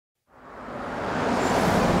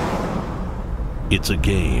It's a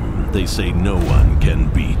game they say no one can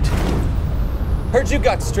beat. Heard you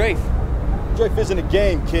got Strafe. Strafe isn't a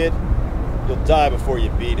game, kid. You'll die before you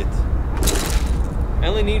beat it. I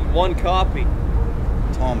only need one copy.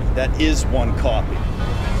 Tommy, that is one copy.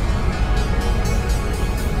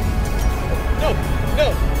 No,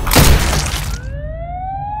 no!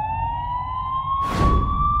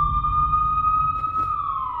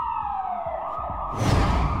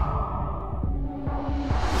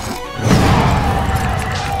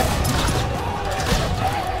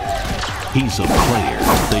 He's a player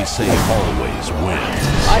they say always wins.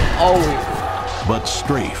 I always... But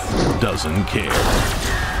Strafe doesn't care.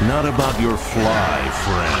 Not about your fly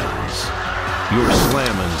friends, your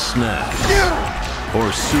slam and snap,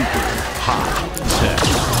 or super hot tech.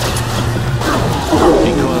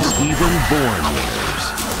 Because even born winners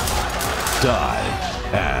die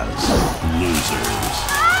as losers.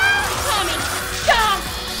 Tommy, stop!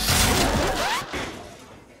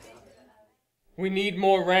 We need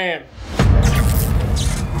more RAM.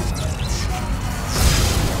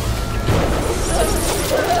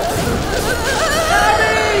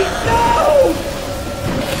 Abby! No!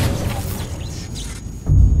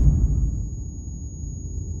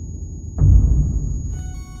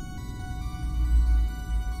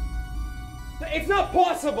 It's not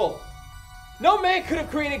possible! No man could have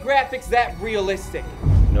created graphics that realistic.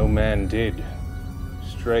 No man did.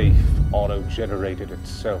 Strafe auto-generated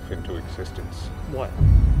itself into existence. What?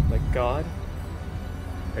 Like God?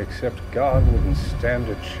 Except God wouldn't stand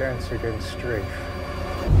a chance against Strafe.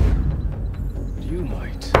 You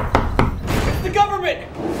might. It's the government!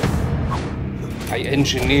 I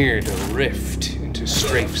engineered a rift into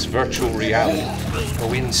Strafe's virtual reality.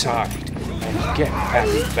 Go inside and get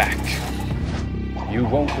Abby back. You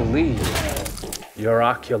won't believe your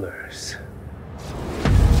oculars.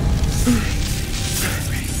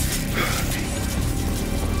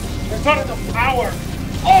 There's not enough power!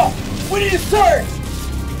 Oh! We need a surge!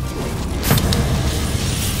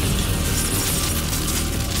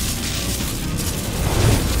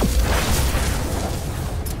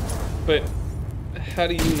 But how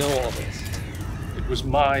do you know all this? It was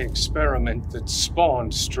my experiment that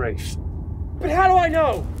spawned Strafe. But how do I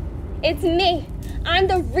know? It's me. I'm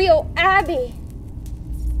the real Abby.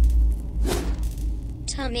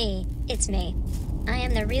 Tommy, it's me. I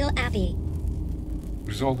am the real Abby. It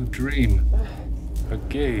was all a dream. A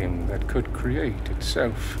game that could create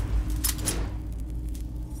itself.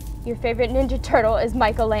 Your favorite Ninja Turtle is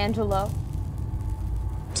Michelangelo.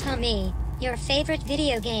 Tommy, your favorite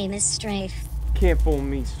video game is Strafe. Can't fool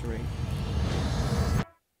me straight.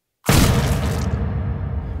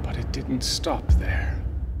 But it didn't stop there.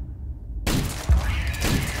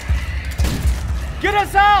 Get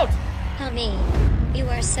us out! Tommy, you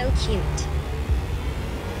are so cute.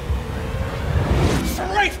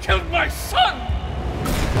 Strafe killed my son!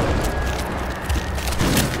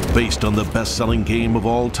 Based on the best-selling game of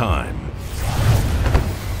all time.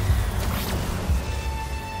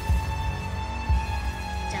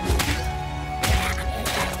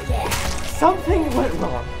 Something went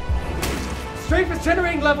wrong. Strafe is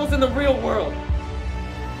generating levels in the real world.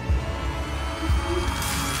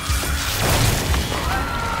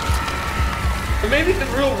 Or maybe the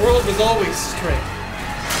real world was always Strafe.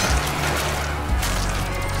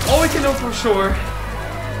 All we can know for sure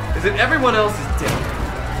is that everyone else is dead.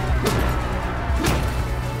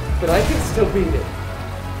 But I can still beat it.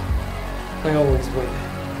 I always win.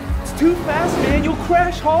 It's too fast, man. You'll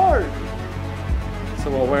crash hard.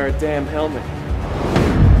 So I'll wear a damn helmet.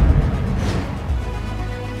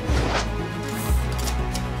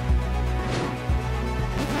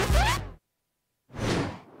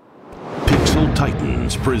 Pixel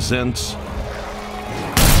Titans presents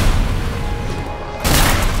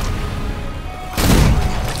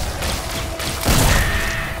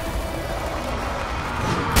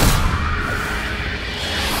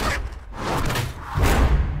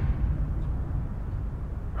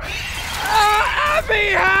Abby,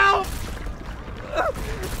 help!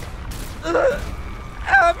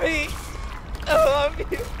 Abby! I love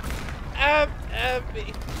you.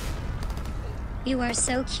 Abby. You are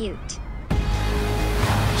so cute.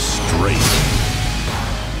 Strafe.